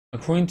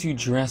According to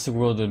Jurassic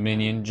World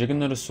Dominion,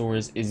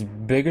 Giganotosaurus is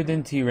bigger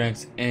than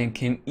T-Rex and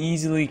can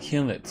easily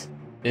kill it.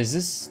 Is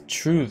this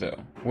true though?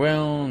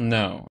 Well,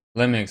 no.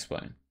 Let me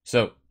explain.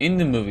 So, in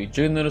the movie,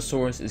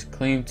 Giganotosaurus is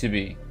claimed to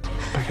be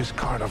biggest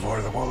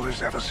carnivore the world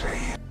has ever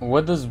seen.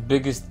 What does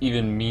biggest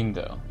even mean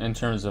though? In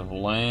terms of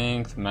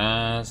length,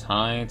 mass,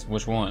 height,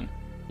 which one?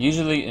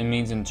 Usually it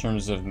means in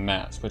terms of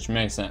mass, which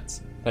makes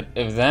sense. But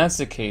if that's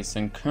the case,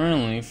 then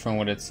currently, from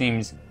what it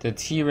seems, the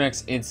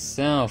T-Rex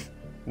itself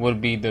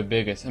would be the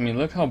biggest. I mean,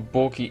 look how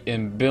bulky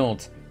and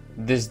built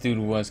this dude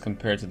was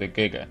compared to the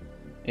Giga.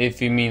 If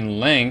you mean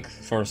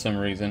length, for some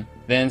reason,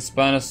 then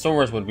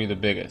Spinosaurus would be the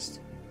biggest.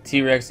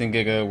 T-Rex and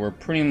Giga were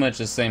pretty much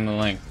the same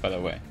length, by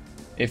the way.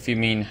 If you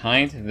mean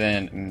height,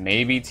 then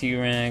maybe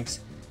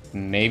T-Rex,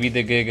 maybe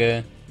the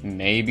Giga,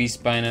 maybe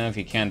Spino if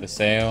you count the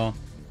sail.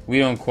 We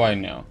don't quite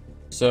know.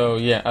 So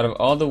yeah, out of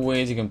all the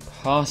ways you can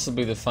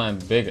possibly define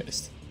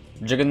biggest,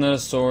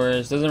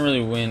 Giganotosaurus doesn't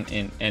really win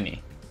in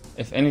any.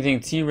 If anything,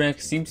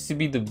 T-Rex seems to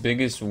be the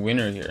biggest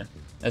winner here,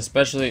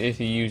 especially if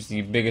you use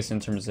the biggest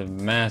in terms of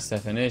mass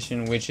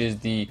definition, which is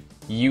the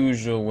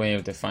usual way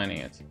of defining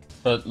it.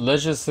 But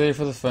let's just say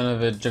for the fun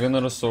of it,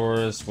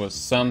 Giganotosaurus was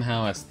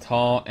somehow as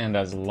tall and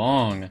as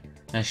long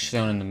as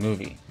shown in the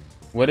movie.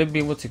 Would it be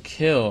able to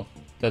kill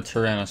the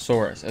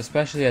Tyrannosaurus,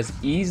 especially as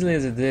easily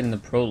as it did in the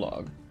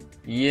prologue?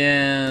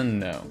 Yeah,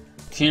 no.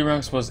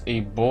 T-Rex was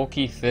a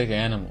bulky, thick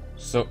animal,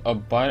 so a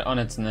bite on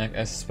its neck,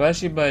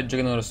 especially by a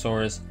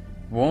Giganotosaurus,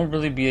 won't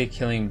really be a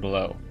killing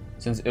blow,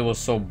 since it was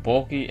so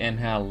bulky and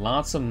had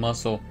lots of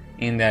muscle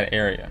in that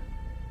area.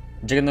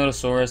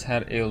 Giganotosaurus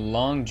had a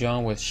long jaw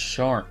with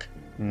sharp,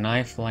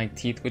 knife-like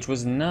teeth, which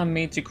was not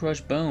made to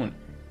crush bone.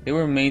 They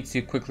were made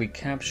to quickly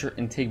capture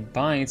and take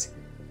bites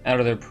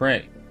out of their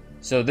prey.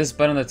 So this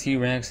bite on the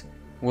T-Rex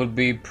would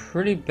be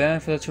pretty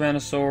bad for the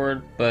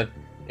Tyrannosaurus, but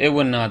it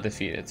would not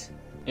defeat it.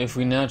 If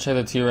we now check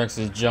the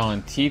T-Rex's jaw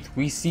and teeth,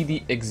 we see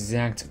the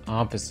exact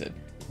opposite.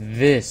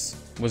 This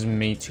was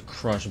made to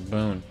crush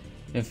bone.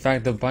 In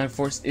fact, the bite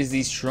force is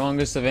the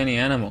strongest of any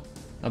animal.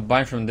 A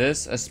bite from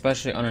this,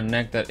 especially on a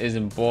neck that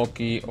isn't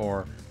bulky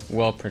or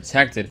well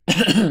protected,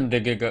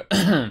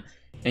 and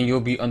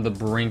you'll be on the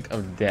brink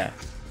of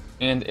death.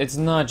 And it's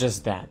not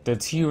just that. The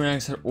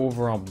T-Rex had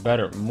overall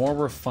better, more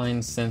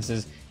refined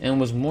senses and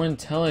was more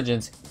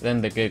intelligent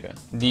than the Giga.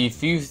 The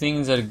few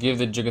things that give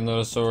the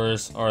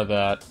Giganotosaurus are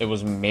that it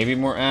was maybe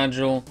more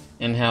agile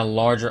and had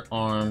larger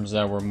arms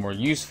that were more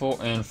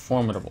useful and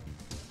formidable.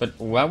 But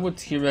why would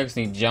T-Rex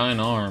need giant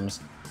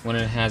arms when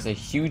it has a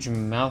huge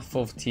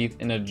mouthful of teeth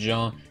and a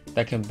jaw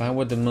that can bite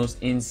with the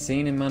most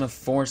insane amount of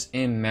force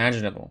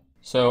imaginable?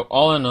 So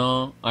all in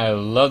all, I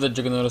love the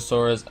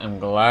Giganotosaurus. I'm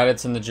glad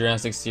it's in the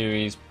Jurassic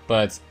series,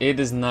 but it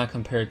does not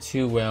compare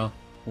too well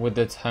with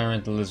the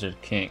Tyrant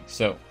Lizard King.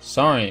 So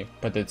sorry,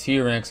 but the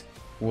T-Rex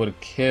would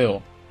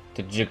kill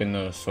the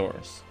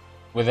Giganotosaurus.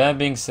 With that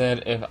being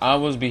said, if I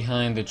was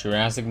behind the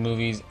Jurassic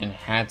movies and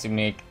had to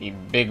make a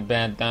big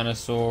bad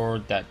dinosaur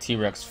that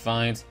T-Rex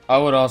fights, I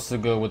would also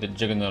go with the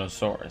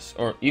Giganotosaurus.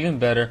 Or even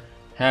better,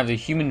 have the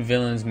human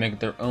villains make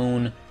their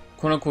own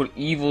quote-unquote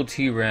evil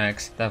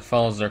T-Rex that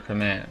follows their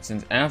commands,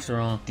 since after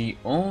all, the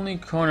only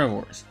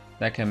carnivores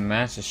that can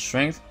match the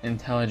strength,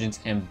 intelligence,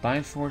 and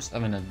bite force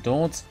of an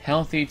adult,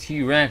 healthy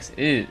T-Rex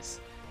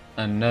is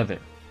another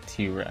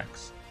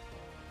T-Rex.